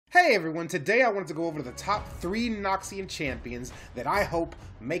Hey everyone, today I wanted to go over the top 3 Noxian champions that I hope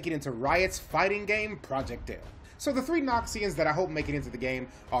make it into Riot's fighting game, Project L. So the 3 Noxians that I hope make it into the game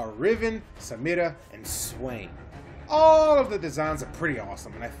are Riven, Samira, and Swain. All of the designs are pretty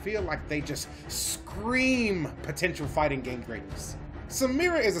awesome, and I feel like they just scream potential fighting game greatness.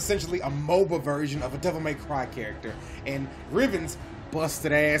 Samira is essentially a MOBA version of a Devil May Cry character, and Riven's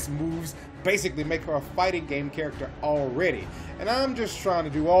busted ass moves basically make her a fighting game character already. And I'm just trying to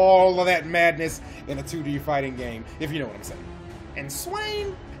do all of that madness in a 2D fighting game, if you know what I'm saying. And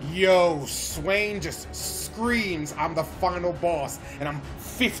Swain? Yo, Swain just screams, I'm the final boss, and I'm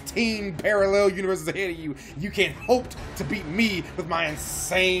 15 parallel universes ahead of you. You can't hope to beat me with my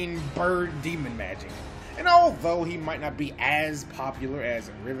insane bird demon magic. And although he might not be as popular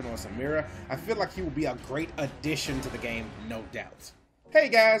as Riven or Samira, I feel like he will be a great addition to the game, no doubt. Hey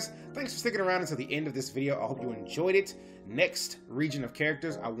guys, thanks for sticking around until the end of this video. I hope you enjoyed it. Next region of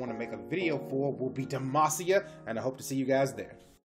characters I want to make a video for will be Demacia, and I hope to see you guys there.